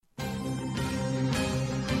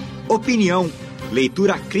Opinião,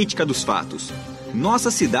 leitura crítica dos fatos. Nossa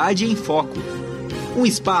cidade em foco. Um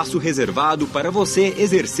espaço reservado para você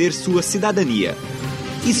exercer sua cidadania.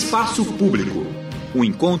 Espaço Público. Um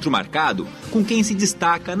encontro marcado com quem se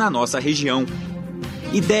destaca na nossa região.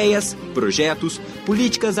 Ideias, projetos,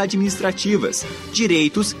 políticas administrativas,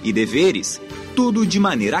 direitos e deveres. Tudo de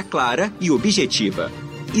maneira clara e objetiva.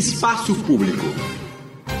 Espaço Público.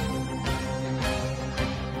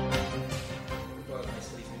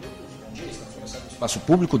 Espaço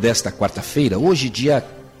Público desta quarta-feira, hoje dia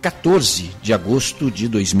 14 de agosto de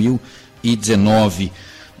 2019.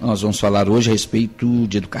 Nós vamos falar hoje a respeito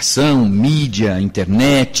de educação, mídia,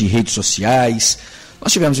 internet, redes sociais.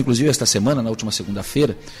 Nós tivemos, inclusive, esta semana, na última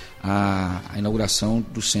segunda-feira, a inauguração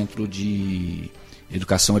do Centro de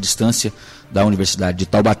Educação à Distância da Universidade de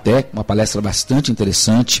Taubaté, uma palestra bastante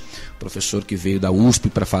interessante, professor que veio da USP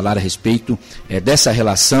para falar a respeito dessa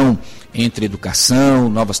relação entre educação,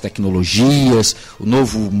 novas tecnologias, o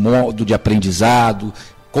novo modo de aprendizado,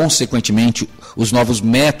 consequentemente os novos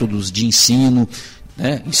métodos de ensino,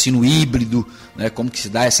 ensino híbrido, como que se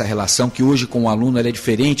dá essa relação, que hoje com o aluno ela é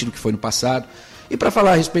diferente do que foi no passado. E para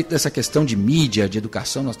falar a respeito dessa questão de mídia, de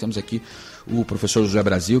educação, nós temos aqui o professor Josué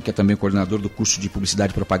Brasil, que é também coordenador do curso de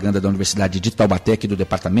Publicidade e Propaganda da Universidade de Taubaté, aqui do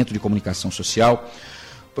Departamento de Comunicação Social.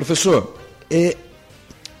 Professor,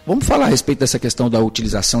 vamos falar a respeito dessa questão da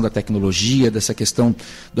utilização da tecnologia, dessa questão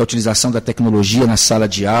da utilização da tecnologia na sala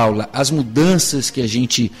de aula, as mudanças que a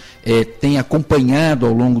gente tem acompanhado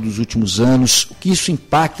ao longo dos últimos anos, o que isso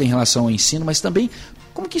impacta em relação ao ensino, mas também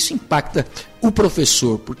como que isso impacta o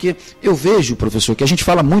professor? Porque eu vejo, professor, que a gente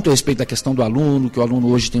fala muito a respeito da questão do aluno, que o aluno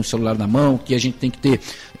hoje tem o celular na mão, que a gente tem que ter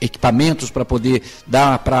equipamentos para poder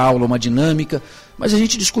dar para a aula uma dinâmica, mas a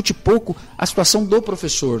gente discute pouco a situação do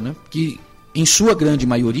professor, que em sua grande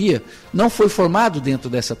maioria não foi formado dentro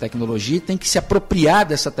dessa tecnologia e tem que se apropriar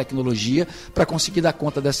dessa tecnologia para conseguir dar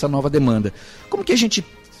conta dessa nova demanda. Como que a gente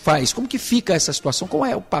faz? Como que fica essa situação? Qual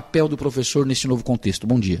é o papel do professor nesse novo contexto?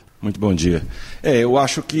 Bom dia. Muito bom dia. Eu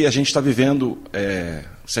acho que a gente está vivendo,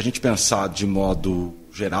 se a gente pensar de modo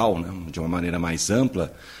geral, de uma maneira mais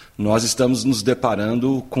ampla, nós estamos nos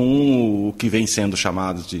deparando com o que vem sendo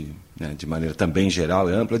chamado de maneira também geral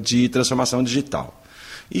e ampla, de transformação digital.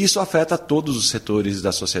 E isso afeta todos os setores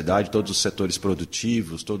da sociedade, todos os setores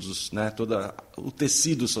produtivos, todo o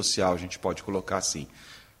tecido social, a gente pode colocar assim.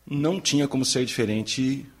 Não tinha como ser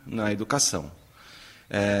diferente na educação.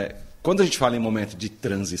 Quando a gente fala em momento de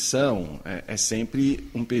transição, é sempre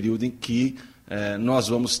um período em que nós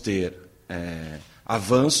vamos ter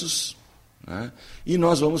avanços, e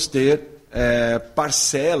nós vamos ter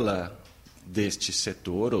parcela deste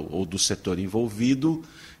setor ou do setor envolvido,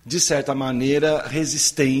 de certa maneira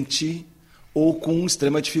resistente ou com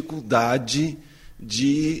extrema dificuldade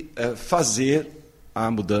de fazer a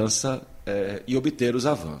mudança e obter os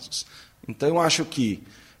avanços. Então, eu acho que,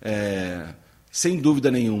 sem dúvida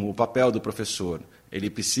nenhuma, o papel do professor ele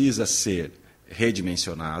precisa ser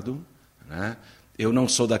redimensionado. Eu não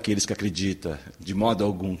sou daqueles que acredita, de modo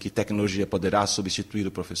algum, que tecnologia poderá substituir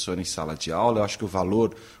o professor em sala de aula. Eu acho que o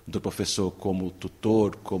valor do professor como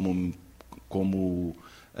tutor, como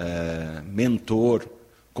mentor,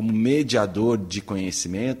 como mediador de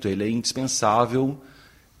conhecimento, ele é indispensável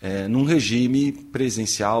num regime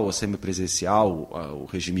presencial ou semipresencial, o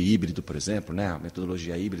regime híbrido, por exemplo, a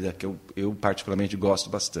metodologia híbrida, que eu particularmente gosto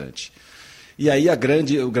bastante. E aí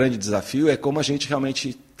o grande desafio é como a gente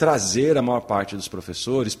realmente trazer a maior parte dos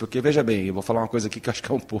professores, porque, veja bem, eu vou falar uma coisa aqui que eu acho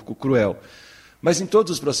que é um pouco cruel, mas em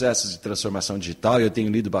todos os processos de transformação digital, e eu tenho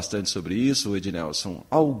lido bastante sobre isso, Ednelson,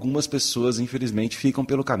 algumas pessoas, infelizmente, ficam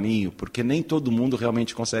pelo caminho, porque nem todo mundo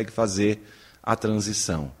realmente consegue fazer a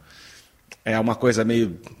transição. É uma coisa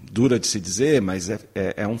meio dura de se dizer, mas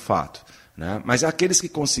é um fato. Mas aqueles que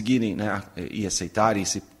conseguirem e aceitarem e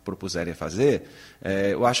se propuserem a fazer,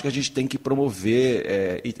 eu acho que a gente tem que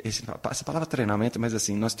promover, essa palavra treinamento, mas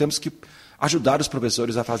assim, nós temos que ajudar os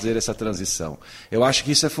professores a fazer essa transição. Eu acho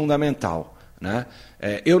que isso é fundamental.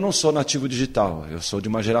 Eu não sou nativo digital, eu sou de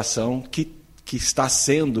uma geração que está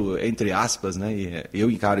sendo, entre aspas, e eu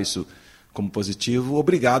encaro isso como positivo,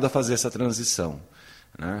 obrigado a fazer essa transição.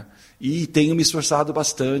 E tenho me esforçado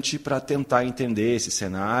bastante para tentar entender esse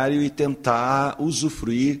cenário e tentar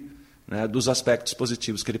usufruir dos aspectos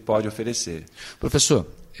positivos que ele pode oferecer. Professor,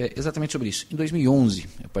 exatamente sobre isso. Em 2011,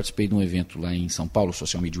 eu participei de um evento lá em São Paulo,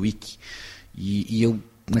 Social Media Week, e eu,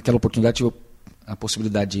 naquela oportunidade, tive a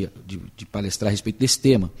possibilidade de palestrar a respeito desse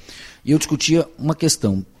tema. E eu discutia uma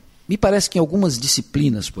questão. Me parece que em algumas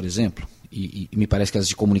disciplinas, por exemplo, e me parece que as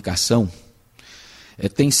de comunicação,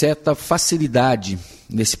 tem certa facilidade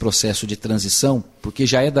nesse processo de transição, porque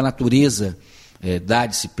já é da natureza da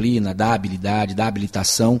disciplina, da habilidade, da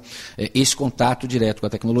habilitação, esse contato direto com a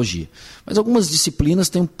tecnologia. Mas algumas disciplinas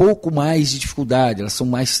têm um pouco mais de dificuldade, elas são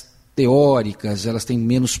mais teóricas, elas têm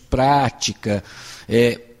menos prática,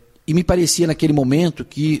 e me parecia naquele momento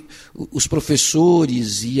que os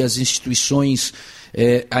professores e as instituições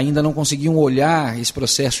ainda não conseguiam olhar esse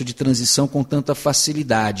processo de transição com tanta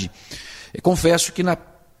facilidade. Confesso que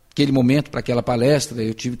naquele momento, para aquela palestra,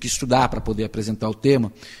 eu tive que estudar para poder apresentar o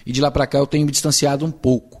tema, e de lá para cá eu tenho me distanciado um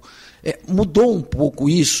pouco. Mudou um pouco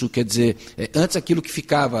isso, quer dizer, antes aquilo que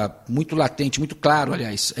ficava muito latente, muito claro,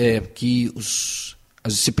 aliás, que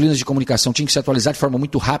as disciplinas de comunicação tinham que se atualizar de forma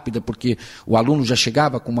muito rápida, porque o aluno já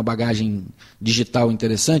chegava com uma bagagem digital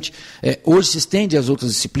interessante. Hoje se estende às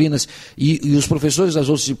outras disciplinas e os professores das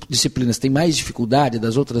outras disciplinas têm mais dificuldade,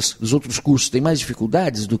 dos outros cursos têm mais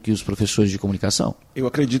dificuldades do que os professores de comunicação? Eu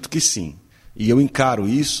acredito que sim. E eu encaro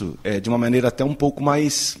isso de uma maneira até um pouco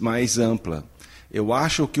mais ampla. Eu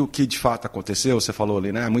acho que o que de fato aconteceu, você falou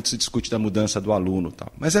ali, né, muito se discute da mudança do aluno,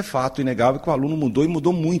 tal, mas é fato inegável que o aluno mudou e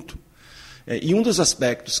mudou muito. E um dos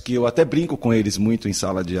aspectos que eu até brinco com eles muito em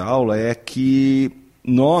sala de aula é que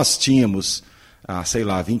nós tínhamos,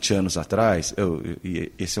 20 anos atrás,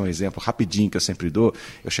 e esse é um exemplo rapidinho que eu sempre dou,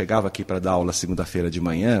 eu chegava aqui para dar aula segunda-feira de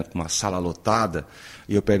manhã, com uma sala lotada,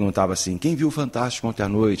 e eu perguntava assim, quem viu o Fantástico ontem à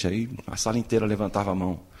noite? Aí a sala inteira levantava a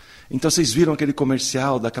mão. Então vocês viram aquele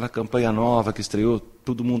comercial daquela campanha nova que estreou?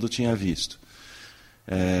 Todo mundo tinha visto.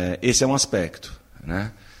 Esse é um aspecto,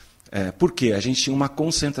 né? Porque a gente tinha uma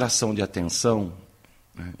concentração de atenção,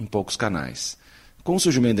 né, em poucos canais. Com o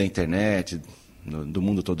surgimento da internet, do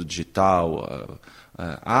mundo todo digital,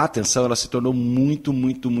 a atenção ela se tornou muito,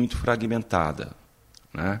 muito, muito fragmentada,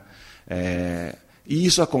 né? E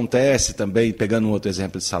isso acontece também, pegando um outro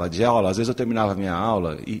exemplo de sala de aula, às vezes eu terminava a minha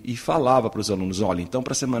aula e falava para os alunos, olha, então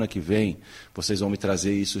para a semana que vem vocês vão me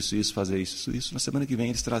trazer isso, fazer isso. Na semana que vem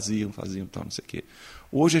eles faziam, tal, não sei o quê.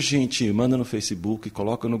 Hoje a gente manda no Facebook,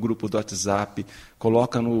 coloca no grupo do WhatsApp,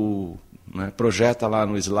 coloca projeta lá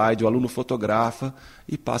no slide, o aluno fotografa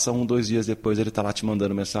e passa 2 dias depois ele está lá te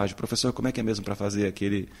mandando mensagem, professor, como é que é mesmo para fazer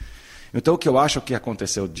aquele... Então, o que eu acho que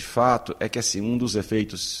aconteceu de fato é que assim, um dos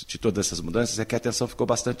efeitos de todas essas mudanças é que a atenção ficou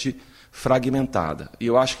bastante fragmentada. E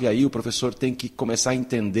eu acho que aí o professor tem que começar a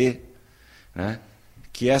entender, né,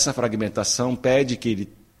 que essa fragmentação pede que ele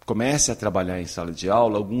comece a trabalhar em sala de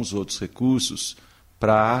aula alguns outros recursos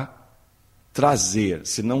para trazer,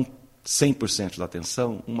 se não 100% da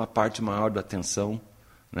atenção, uma parte maior da atenção,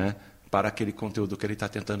 né, para aquele conteúdo que ele está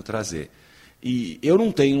tentando trazer. E eu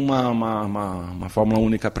não tenho uma fórmula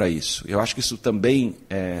única para isso. Eu acho que isso também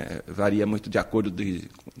varia muito de acordo de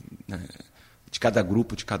cada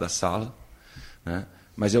grupo, de cada sala, né?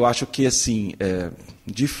 Mas eu acho que, assim,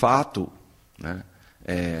 de fato, né,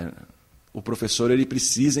 o professor ele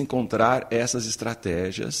precisa encontrar essas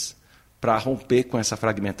estratégias para romper com essa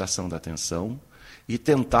fragmentação da atenção e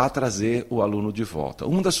tentar trazer o aluno de volta.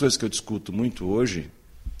 Uma das coisas que eu discuto muito hoje,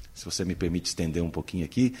 se você me permite estender um pouquinho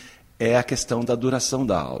aqui, é a questão da duração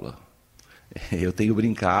da aula. Eu tenho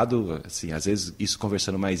brincado, assim, às vezes isso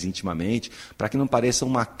conversando mais intimamente, para que não pareça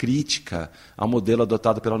uma crítica ao modelo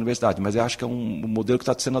adotado pela universidade, mas eu acho que é um modelo que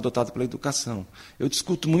está sendo adotado pela educação. Eu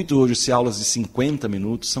discuto muito hoje se aulas de 50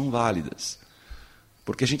 minutos são válidas,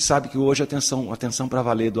 porque a gente sabe que hoje a atenção para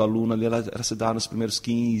valer do aluno ali, ela se dá nos primeiros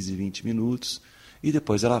 15, 20 minutos, e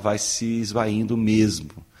depois ela vai se esvaindo mesmo,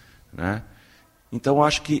 né? Então, eu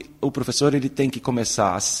acho que o professor ele tem que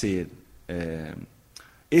começar a ser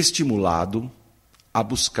estimulado a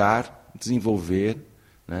buscar, desenvolver,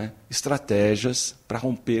 né, estratégias para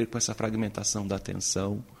romper com essa fragmentação da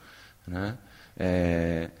atenção, né?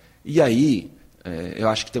 E aí, eu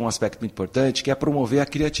acho que tem um aspecto muito importante, que é promover a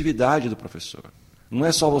criatividade do professor. Não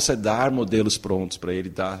é só você dar modelos prontos para ele,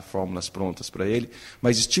 dar fórmulas prontas para ele,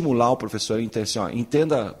 mas estimular o professor a entender, assim,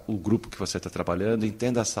 entenda o grupo que você está trabalhando,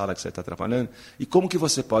 entenda a sala que você está trabalhando, e como que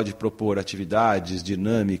você pode propor atividades,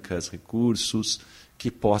 dinâmicas, recursos, que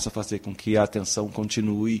possa fazer com que a atenção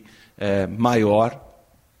continue maior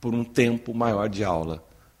por um tempo maior de aula,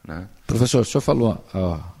 né? Professor, o senhor falou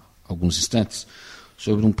há alguns instantes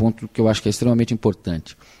sobre um ponto que eu acho que é extremamente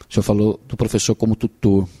importante. O senhor falou do professor como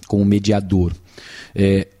tutor, como mediador.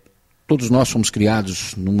 Todos nós fomos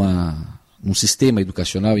criados num sistema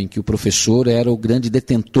educacional em que o professor era o grande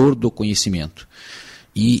detentor do conhecimento.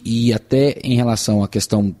 E até em relação à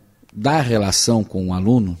questão da relação com o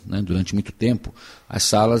aluno, né, durante muito tempo, as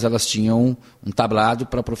salas elas tinham um tablado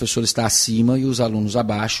para o professor estar acima e os alunos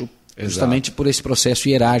abaixo, justamente Exato. Por esse processo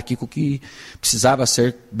hierárquico que precisava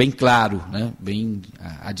ser bem claro, né, bem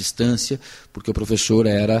à distância, porque o professor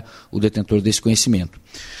era o detentor desse conhecimento.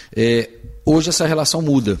 Hoje essa relação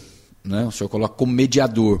muda né? O senhor coloca como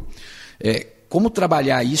mediador. Como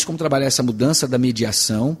trabalhar isso, como trabalhar essa mudança da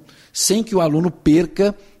mediação, sem que o aluno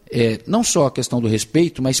perca não só a questão do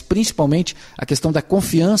respeito, mas principalmente a questão da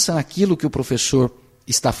confiança naquilo que o professor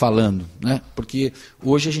está falando, né? Porque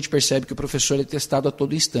hoje a gente percebe que o professor é testado a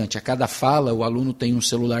todo instante. A cada fala, o aluno tem um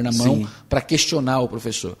celular na mão para questionar o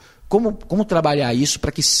professor. Como trabalhar isso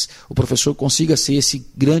para que o professor consiga ser esse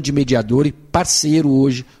grande mediador e parceiro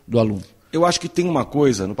hoje do aluno? Eu acho que tem uma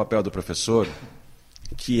coisa no papel do professor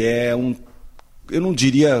que é eu não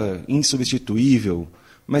diria insubstituível,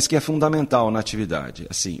 mas que é fundamental na atividade.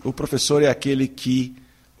 Assim, o professor é aquele que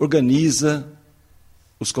organiza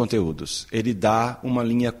os conteúdos. Ele dá uma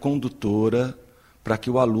linha condutora para que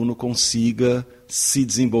o aluno consiga se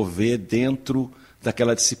desenvolver dentro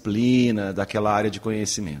daquela disciplina, daquela área de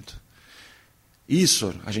conhecimento.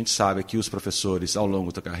 Isso, a gente sabe que os professores, ao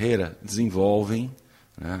longo da carreira, desenvolvem,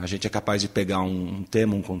 né? A gente é capaz de pegar um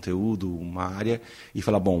tema, um conteúdo, uma área, e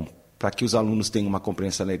falar, bom, para que os alunos tenham uma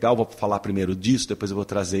compreensão legal, vou falar primeiro disso, depois eu vou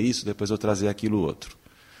trazer isso, depois eu vou trazer aquilo outro,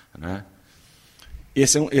 né?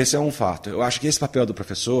 Esse é um fato. Eu acho que esse papel do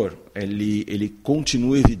professor, ele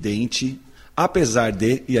continua evidente, apesar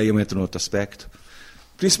de, e aí eu entro no outro aspecto,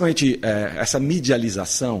 principalmente essa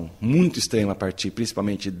medialização muito extrema a partir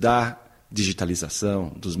principalmente da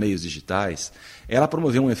digitalização, dos meios digitais, ela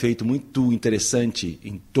promoveu um efeito muito interessante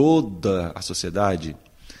em toda a sociedade,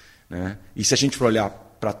 né? E se a gente for olhar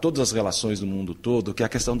para todas as relações do mundo todo, que é a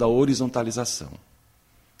questão da horizontalização.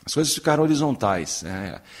 As coisas ficaram horizontais,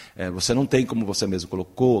 né? Você não tem, como você mesmo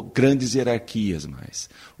colocou, grandes hierarquias mais.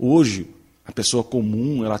 Hoje, a pessoa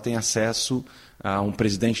comum ela tem acesso a um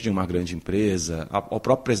presidente de uma grande empresa, ao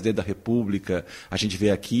próprio presidente da República. A gente vê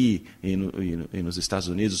aqui e nos Estados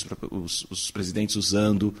Unidos os presidentes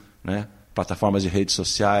usando, né, plataformas de redes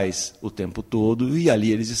sociais o tempo todo, e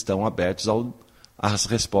ali eles estão abertos às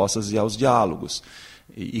respostas e aos diálogos.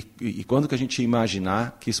 E quando que a gente ia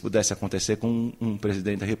imaginar que isso pudesse acontecer com um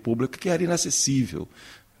presidente da República que era inacessível,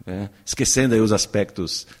 né? Esquecendo aí os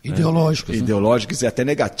aspectos ideológicos, né? Ideológicos e até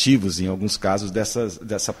negativos, em alguns casos,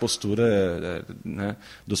 dessa postura né,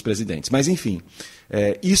 dos presidentes. Mas, enfim,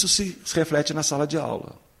 isso se reflete na sala de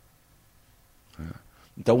aula.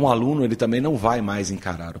 Então, um aluno ele também não vai mais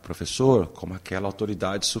encarar o professor como aquela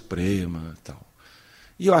autoridade suprema e tal.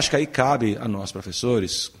 E eu acho que aí cabe a nós,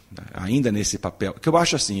 professores, ainda nesse papel, que eu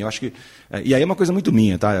acho assim, e aí é uma coisa muito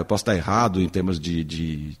minha, tá? Eu posso estar errado em termos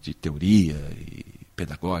de teoria e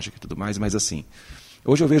pedagógica e tudo mais, mas assim,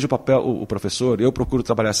 hoje eu vejo o professor, eu procuro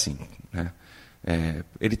trabalhar assim, né?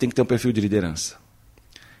 Ele tem que ter um perfil de liderança.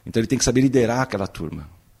 Então ele tem que saber liderar aquela turma.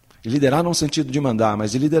 E liderar não no sentido de mandar,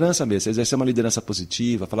 mas de liderança mesmo, exercer uma liderança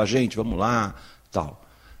positiva, falar, gente, vamos lá, tal.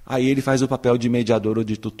 Aí ele faz o papel de mediador ou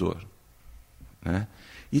de tutor, né?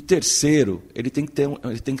 E terceiro, ele tem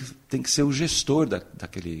que ser o gestor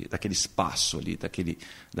daquele espaço ali,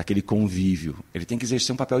 daquele convívio. Ele tem que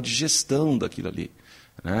exercer um papel de gestão daquilo ali,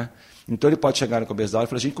 né? Então ele pode chegar no começo da aula e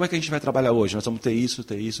falar, gente, como é que a gente vai trabalhar hoje? Nós vamos ter isso,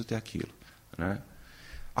 ter aquilo, né?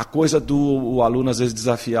 A coisa do aluno, às vezes,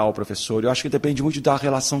 desafiar o professor, eu acho que depende muito da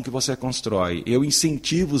relação que você constrói. Eu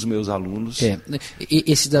incentivo os meus alunos...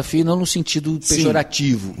 Esse desafio não no sentido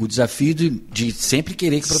pejorativo, o desafio de sempre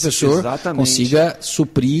querer que o professor consiga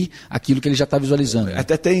suprir aquilo que ele já está visualizando.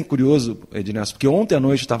 Até tem curioso, Ednilson, porque ontem à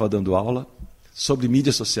noite eu estava dando aula sobre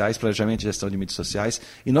mídias sociais, planejamento e gestão de mídias sociais,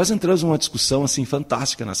 e nós entramos numa discussão assim,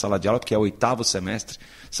 fantástica na sala de aula, porque é o 8º semestre,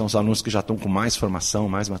 são os alunos que já estão com mais formação,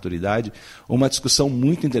 mais maturidade, uma discussão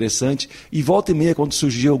muito interessante, e volta e meia, quando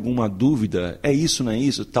surgia alguma dúvida, é isso, não é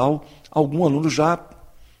isso, tal, algum aluno já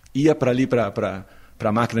ia para ali, para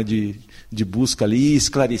a máquina de busca ali,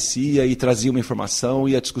 esclarecia e trazia uma informação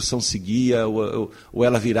e a discussão seguia, ou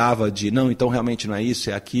ela virava de, não, então realmente não é isso,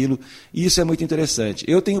 é aquilo. E isso é muito interessante.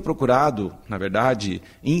 Eu tenho procurado, na verdade,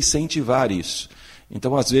 incentivar isso.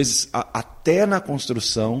 Então, às vezes, até na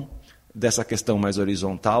construção dessa questão mais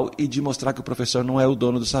horizontal e de mostrar que o professor não é o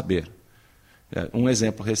dono do saber. Um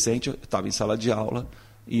exemplo recente, eu estava em sala de aula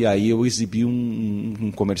e aí eu exibi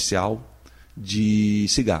um comercial de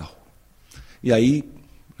cigarro. E aí,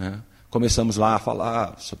 né, começamos lá a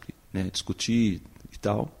falar, sobre, né, discutir e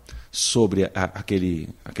tal, sobre aquele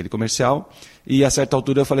comercial. E a certa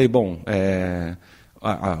altura eu falei, bom,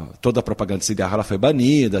 toda a propaganda de cigarro ela foi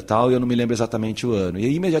banida tal, e eu não me lembro exatamente o ano. E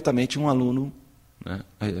aí, imediatamente um aluno, né,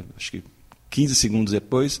 acho que 15 segundos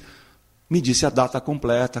depois, me disse a data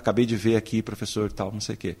completa, acabei de ver aqui, professor, tal, não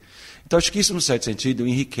sei o quê. Então, acho que isso, num certo sentido,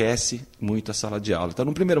 enriquece muito a sala de aula. Então,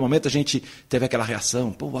 no primeiro momento, a gente teve aquela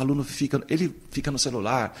reação, o aluno fica no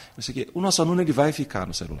celular, não sei o quê. O nosso aluno ele vai ficar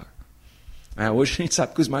no celular. Hoje a gente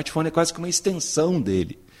sabe que o smartphone é quase que uma extensão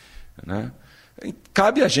dele, né?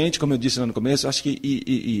 Cabe a gente, como eu disse no começo, acho que,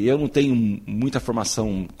 e eu não tenho muita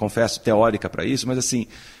formação, confesso, teórica para isso, mas assim,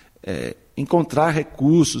 encontrar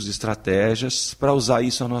recursos, estratégias para usar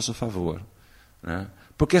isso a nosso favor, né?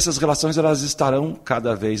 Porque essas relações elas estarão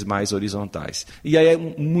cada vez mais horizontais. E aí é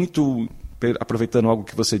muito, aproveitando algo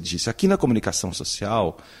que você disse, aqui na comunicação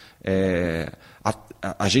social,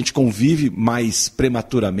 a gente convive mais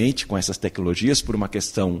prematuramente com essas tecnologias por uma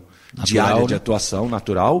questão natural, de área de atuação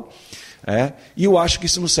natural. E eu acho que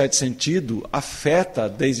isso, no certo sentido, afeta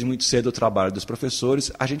desde muito cedo o trabalho dos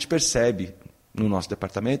professores. A gente percebe, no nosso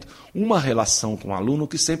departamento, uma relação com o aluno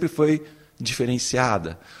que sempre foi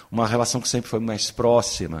diferenciada, uma relação que sempre foi mais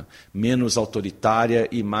próxima, menos autoritária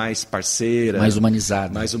e mais parceira. Mais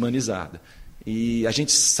humanizada. Mais humanizada. E a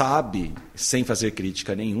gente sabe, sem fazer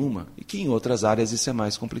crítica nenhuma, que em outras áreas isso é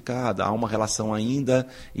mais complicado. Há uma relação ainda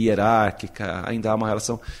hierárquica, ainda há uma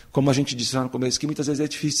relação, como a gente disse lá no começo, que muitas vezes é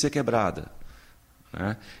difícil de ser quebrada,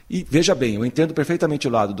 né? E veja bem, eu entendo perfeitamente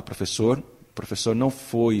o lado do professor. O professor não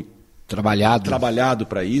foi trabalhado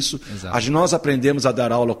para isso. Nós aprendemos a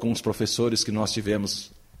dar aula com os professores que nós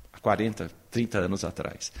tivemos há 40, 30 anos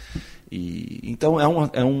atrás. Então é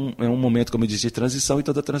um momento, como eu disse, de transição, e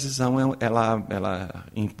toda transição ela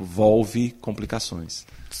envolve complicações.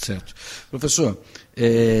 Certo. Professor,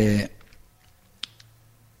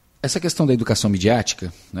 essa questão da educação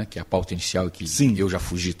midiática, né, que é a pauta inicial e que Sim. eu já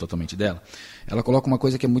fugi totalmente dela, ela coloca uma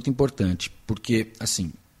coisa que é muito importante, porque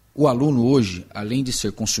assim, o aluno hoje, além de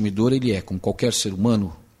ser consumidor, ele como qualquer ser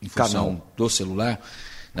humano, em função do celular,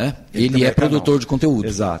 né, ele é produtor de conteúdo.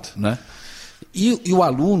 Exato. Né? E o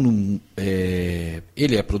aluno,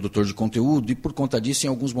 ele é produtor de conteúdo e, por conta disso, em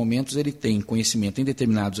alguns momentos, ele tem conhecimento em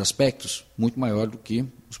determinados aspectos muito maior do que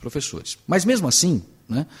os professores. Mas, mesmo assim,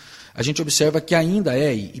 né, a gente observa que ainda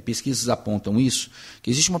e pesquisas apontam isso, que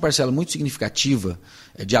existe uma parcela muito significativa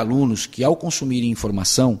de alunos que, ao consumirem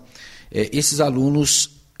informação, esses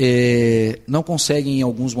alunos não conseguem, em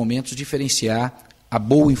alguns momentos, diferenciar a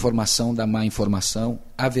boa informação da má informação,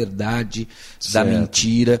 a verdade da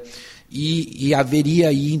mentira. E haveria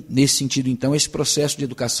aí, nesse sentido, então, esse processo de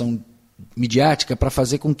educação midiática para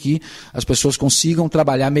fazer com que as pessoas consigam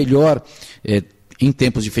trabalhar melhor, em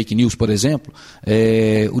tempos de fake news, por exemplo,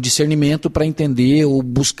 o discernimento para entender ou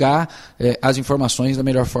buscar as informações da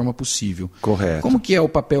melhor forma possível. Correto. Como que é o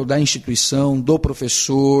papel da instituição, do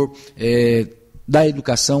professor, da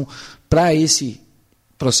educação para esse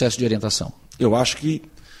processo de orientação? Eu acho que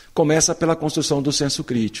começa pela construção do senso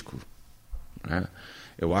crítico, né?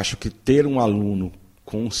 Eu acho que ter um aluno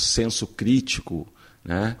com senso crítico,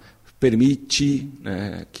 né, permite,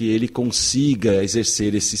 né, que ele consiga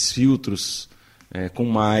exercer esses filtros com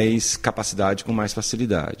mais capacidade, com mais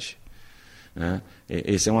facilidade, né?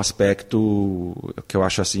 Esse é um aspecto que eu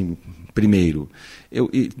acho assim, primeiro.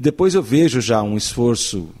 Depois eu vejo já um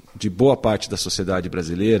esforço de boa parte da sociedade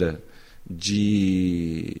brasileira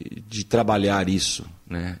de trabalhar isso,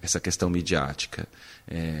 né, essa questão midiática,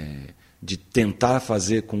 de tentar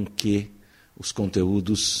fazer com que os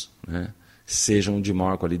conteúdos, né, sejam de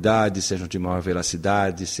maior qualidade, sejam de maior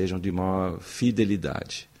veracidade, sejam de maior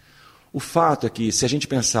fidelidade. O fato é que, se a gente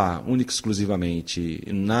pensar única e exclusivamente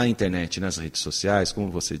na internet e nas redes sociais,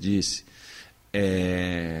 como você disse,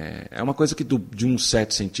 é uma coisa que, de um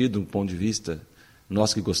certo sentido, um ponto de vista,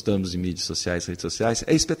 nós que gostamos de mídias sociais, redes sociais,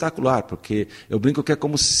 é espetacular, porque eu brinco que é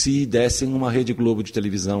como se dessem uma Rede Globo de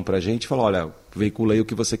televisão para a gente e falar, olha, veicula aí o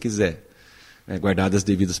que você quiser, guardadas as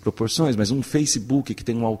devidas proporções, mas um Facebook que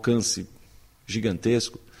tem um alcance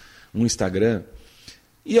gigantesco, um Instagram,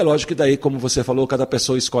 e é lógico que daí, como você falou, cada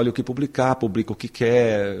pessoa escolhe o que publicar, publica o que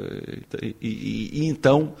quer, e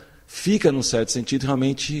então fica, num certo sentido,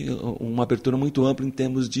 realmente uma abertura muito ampla em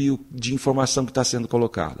termos de informação que está sendo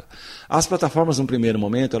colocada. As plataformas, num primeiro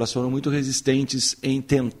momento, elas foram muito resistentes em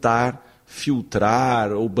tentar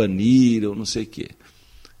filtrar ou banir ou não sei o quê,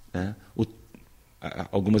 né?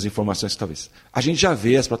 Algumas informações, talvez. A gente já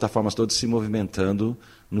vê as plataformas todas se movimentando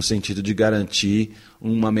no sentido de garantir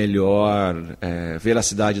uma melhor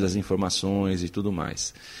veracidade das informações e tudo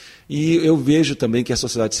mais. E eu vejo também que a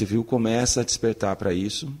sociedade civil começa a despertar para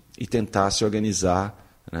isso e tentar se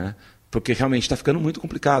organizar, né? Porque realmente está ficando muito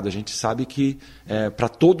complicado. A gente sabe que para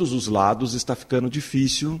todos os lados está ficando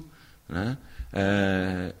difícil, né?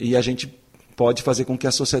 E a gente pode fazer com que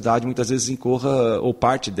a sociedade muitas vezes incorra, ou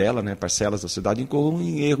parte dela, né, parcelas da sociedade, incorram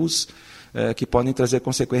em erros que podem trazer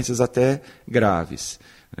consequências até graves,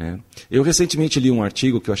 né? Eu recentemente li um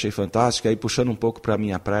artigo que eu achei fantástico, aí puxando um pouco para a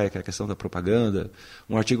minha praia, que é a questão da propaganda,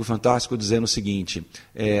 um artigo fantástico dizendo o seguinte,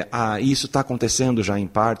 isso está acontecendo já em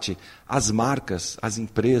parte, as marcas, as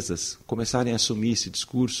empresas começarem a assumir esse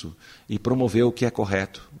discurso e promover o que é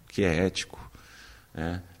correto, o que é ético,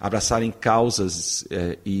 abraçarem causas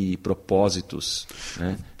e propósitos,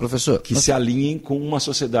 né, professor, que se alinhem com uma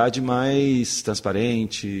sociedade mais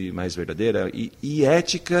transparente, mais verdadeira e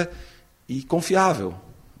ética e confiável,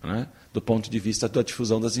 né, do ponto de vista da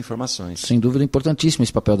difusão das informações. Sem dúvida, é importantíssimo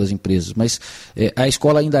esse papel das empresas, mas a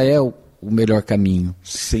escola ainda é o melhor caminho.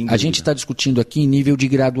 Sem dúvida. A gente está discutindo aqui em nível de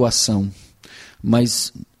graduação,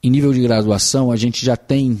 mas em nível de graduação a gente já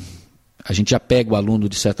pega o aluno,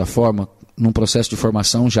 de certa forma, num processo de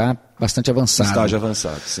formação já bastante avançado. Estágio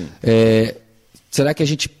avançado, sim. Será que a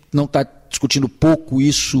gente não está discutindo pouco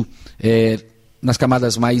isso nas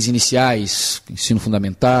camadas mais iniciais, ensino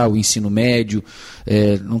fundamental, ensino médio?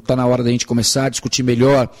 Não está na hora da gente começar a discutir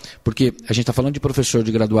melhor? Porque a gente está falando de professor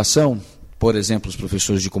de graduação, por exemplo, os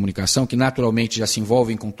professores de comunicação, que naturalmente já se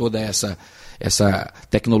envolvem com toda essa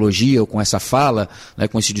tecnologia ou com essa fala, né,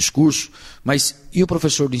 com esse discurso, mas e o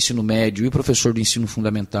professor do ensino médio, e o professor do ensino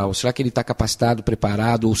fundamental? Será que ele está capacitado,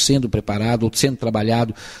 preparado, ou sendo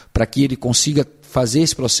trabalhado para que ele consiga fazer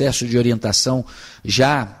esse processo de orientação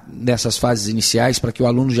já nessas fases iniciais, para que o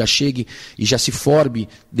aluno já chegue e já se forme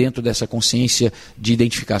dentro dessa consciência de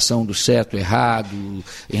identificação do certo e errado,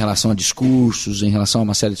 em relação a discursos, em relação a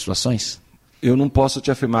uma série de situações? Eu não posso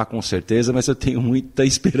te afirmar com certeza, mas eu tenho muita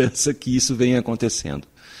esperança que isso venha acontecendo.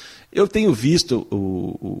 Eu tenho visto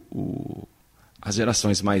as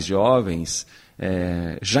gerações mais jovens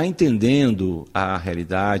já entendendo a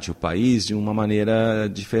realidade, o país, de uma maneira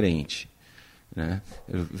diferente, né?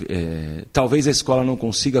 Talvez a escola não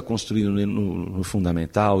consiga construir no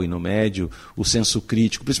fundamental e no médio o senso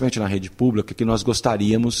crítico, principalmente na rede pública, que nós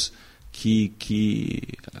gostaríamos que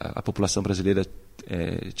a população brasileira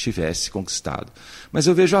tivesse conquistado. Mas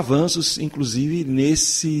eu vejo avanços, inclusive,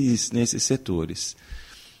 nesses setores.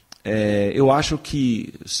 Eu acho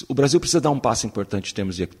que o Brasil precisa dar um passo importante em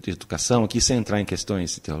termos de educação, aqui sem entrar em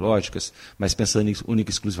questões teológicas, mas pensando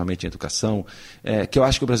única e exclusivamente em educação, que eu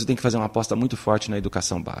acho que o Brasil tem que fazer uma aposta muito forte na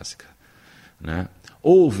educação básica, né?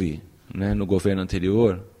 Houve, né, no governo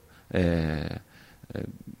anterior,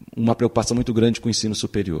 uma preocupação muito grande com o ensino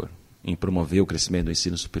superior, em promover o crescimento do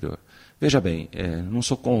ensino superior. Veja bem, não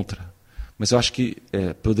sou contra, mas eu acho que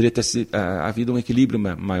poderia ter havido um equilíbrio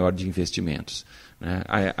maior de investimentos, né?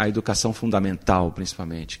 A educação fundamental,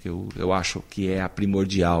 principalmente, que eu acho que é a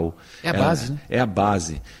primordial. É a base, né? É a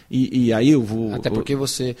base. E aí eu vou... Até porque o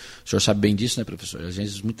senhor sabe bem disso, né, professor?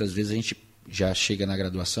 Muitas vezes a gente já chega na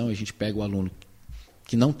graduação e a gente pega o aluno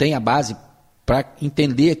que não tem a base para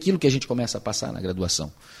entender aquilo que a gente começa a passar na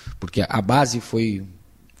graduação. Porque a base foi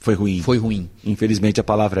ruim. Infelizmente a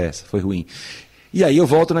palavra é essa, foi ruim. E aí eu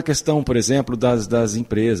volto na questão, por exemplo, das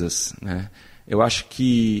empresas, né? Eu acho por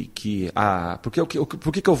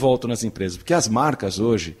que eu volto nas empresas? Porque as marcas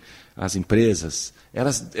hoje, as empresas,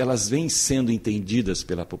 elas vêm sendo entendidas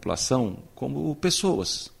pela população como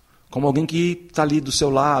pessoas, como alguém que está ali do seu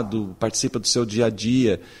lado, participa do seu dia a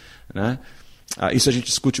dia, né? Isso a gente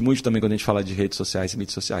discute muito também quando a gente fala de redes sociais e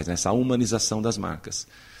mídias sociais, né? Essa humanização das marcas.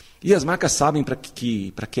 E as marcas sabem para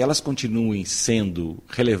que elas continuem sendo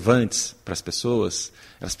relevantes para as pessoas,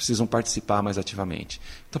 elas precisam participar mais ativamente.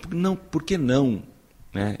 Então, por que não?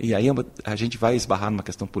 Né? E aí a gente vai esbarrar numa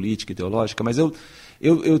questão política, ideológica, mas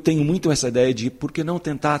eu tenho muito essa ideia de por que não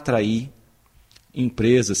tentar atrair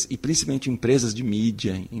empresas, e principalmente empresas de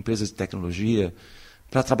mídia, empresas de tecnologia,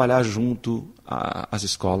 para trabalhar junto às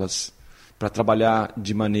escolas, para trabalhar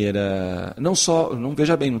de maneira,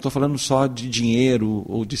 veja bem, não estou falando só de dinheiro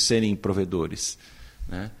ou de serem provedores,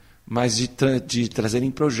 né? Mas de trazerem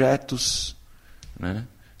projetos, né,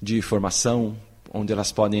 de formação, onde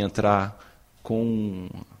elas podem entrar com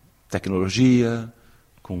tecnologia,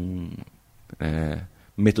 com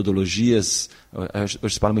metodologias,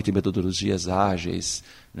 hoje se fala muito em metodologias ágeis,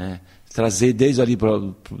 né? Trazer desde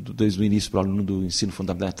o início para o aluno do ensino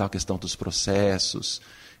fundamental a questão dos processos,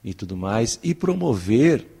 e tudo mais, e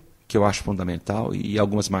promover, que eu acho fundamental, e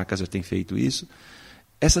algumas marcas já têm feito isso,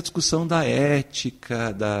 essa discussão da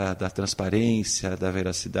ética, da transparência, da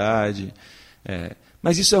veracidade.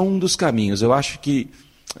 Mas isso é um dos caminhos. Eu acho que,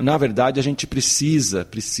 na verdade, a gente precisa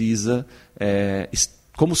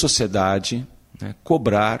como sociedade, né,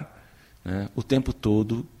 cobrar, né, o tempo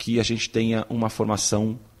todo que a gente tenha uma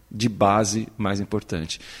formação de base mais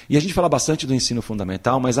importante. E a gente fala bastante do ensino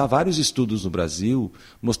fundamental, mas há vários estudos no Brasil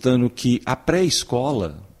mostrando que a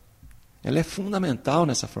pré-escola ela é fundamental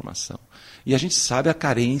nessa formação. E a gente sabe a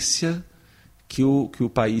carência que o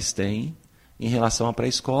país tem em relação à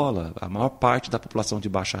pré-escola. A maior parte da população de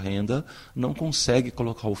baixa renda não consegue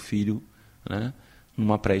colocar o filho, né,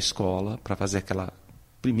 numa pré-escola para fazer aquela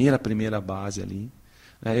primeira base ali.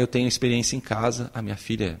 Eu tenho experiência em casa, a minha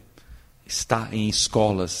filha está em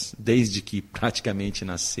escolas desde que praticamente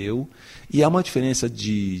nasceu, e há uma diferença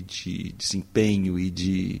de desempenho e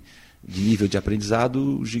de nível de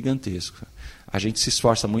aprendizado gigantesco. A gente se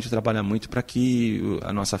esforça muito, trabalha muito para que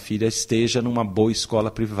a nossa filha esteja numa boa escola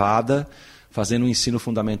privada, fazendo um ensino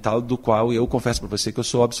fundamental, do qual eu confesso para você que eu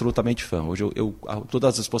sou absolutamente fã. Hoje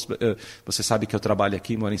todas as você sabe que eu trabalho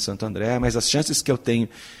aqui, moro em Santo André, mas as chances que eu tenho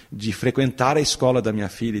de frequentar a escola da minha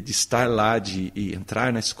filha, de estar lá, de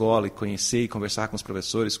entrar na escola e conhecer e conversar com os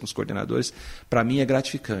professores, com os coordenadores, para mim é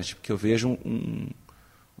gratificante, porque eu vejo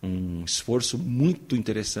um esforço muito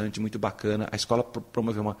interessante, muito bacana. A escola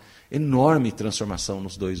promoveu uma enorme transformação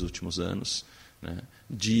nos 2 últimos anos, né,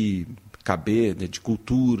 de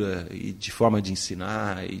cultura e de forma de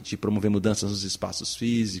ensinar e de promover mudanças nos espaços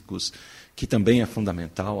físicos, que também é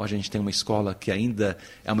fundamental. A gente tem uma escola que ainda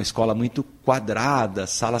é uma escola muito quadrada,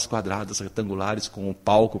 salas quadradas, retangulares, com o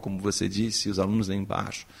palco, como você disse, e os alunos lá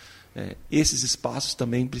embaixo. Esses espaços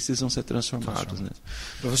também precisam ser transformados. Né?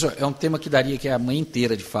 Professor, é um tema que daria aqui a manhã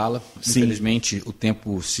inteira de fala. Sim. Infelizmente, o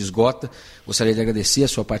tempo se esgota. Gostaria de agradecer a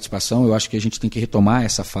sua participação. Eu acho que a gente tem que retomar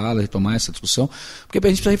essa fala, retomar essa discussão, porque a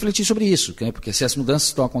gente precisa refletir sobre isso. Né? Porque se as mudanças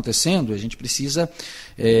estão acontecendo, a gente precisa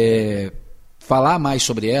falar mais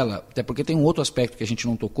sobre ela, até porque tem um outro aspecto que a gente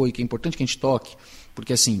não tocou e que é importante que a gente toque,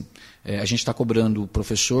 porque assim, a gente está cobrando o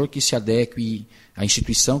professor que se adeque, a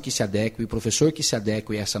instituição que se adeque, o professor que se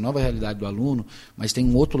adeque a essa nova realidade do aluno, mas tem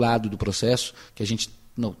um outro lado do processo que a gente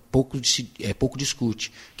pouco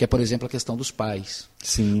discute, que é, por exemplo, a questão dos pais.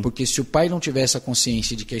 Sim. Porque se o pai não tiver essa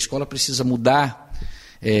consciência de que a escola precisa mudar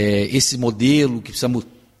esse modelo, que precisa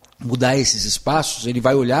mudar esses espaços, ele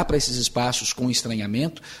vai olhar para esses espaços com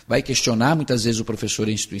estranhamento, vai questionar muitas vezes o professor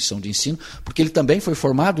e a instituição de ensino, porque ele também foi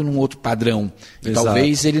formado num outro padrão. E Exato.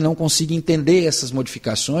 Talvez ele não consiga entender essas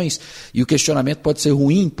modificações, e o questionamento pode ser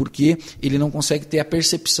ruim, porque ele não consegue ter a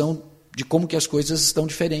percepção de como que as coisas estão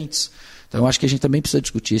diferentes. Então, eu acho que a gente também precisa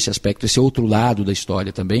discutir esse aspecto, esse outro lado da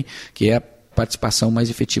história também, que é a participação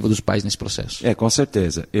mais efetiva dos pais nesse processo. Com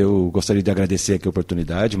certeza. Eu gostaria de agradecer aqui a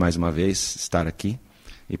oportunidade, mais uma vez, estar aqui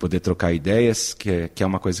e poder trocar ideias, que é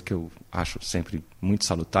uma coisa que eu acho sempre muito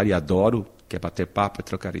salutar e adoro, que é bater papo e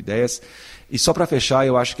trocar ideias. E só para fechar,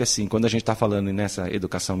 eu acho que assim, quando a gente está falando nessa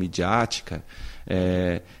educação midiática,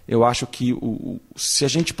 eu acho que se a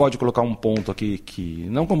gente pode colocar um ponto aqui, que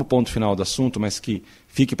não como ponto final do assunto, mas que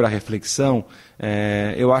fique para reflexão,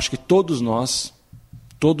 eu acho que todos nós,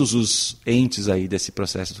 todos os entes aí desse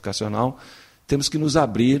processo educacional, temos que nos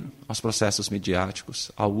abrir aos processos midiáticos,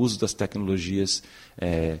 ao uso das tecnologias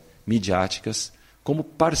midiáticas, como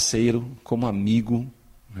parceiro, como amigo,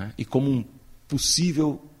 né, e como um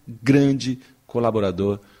possível grande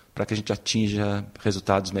colaborador para que a gente atinja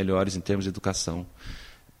resultados melhores em termos de educação.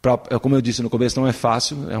 Como eu disse no começo, não é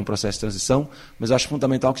fácil, é um processo de transição, mas eu acho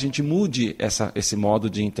fundamental que a gente mude esse modo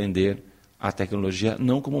de entender a tecnologia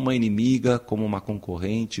não como uma inimiga, como uma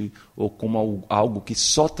concorrente ou como algo que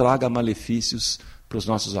só traga malefícios para os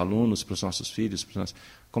nossos alunos, para os nossos filhos,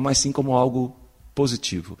 mas sim como algo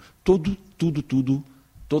positivo.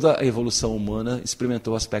 Toda a evolução humana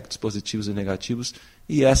experimentou aspectos positivos e negativos,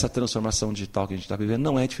 e essa transformação digital que a gente está vivendo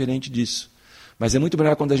não é diferente disso. Mas é muito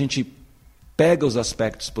melhor quando a gente pega os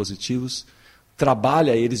aspectos positivos,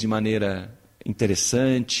 trabalha eles de maneira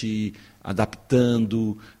interessante,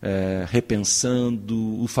 adaptando,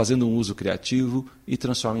 repensando, fazendo um uso criativo e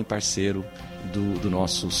transforma em parceiro do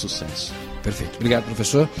nosso sucesso. Perfeito. Obrigado,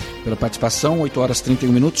 professor, pela participação.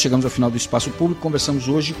 8h31. Chegamos ao final do Espaço Público. Conversamos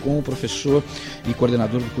hoje com o professor e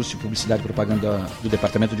coordenador do curso de Publicidade e Propaganda do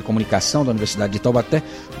Departamento de Comunicação da Universidade de Taubaté,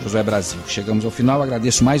 Josué Brasil. Chegamos ao final.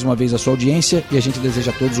 Agradeço mais uma vez a sua audiência e a gente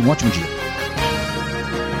deseja a todos um ótimo dia.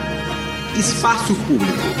 Espaço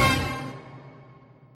Público.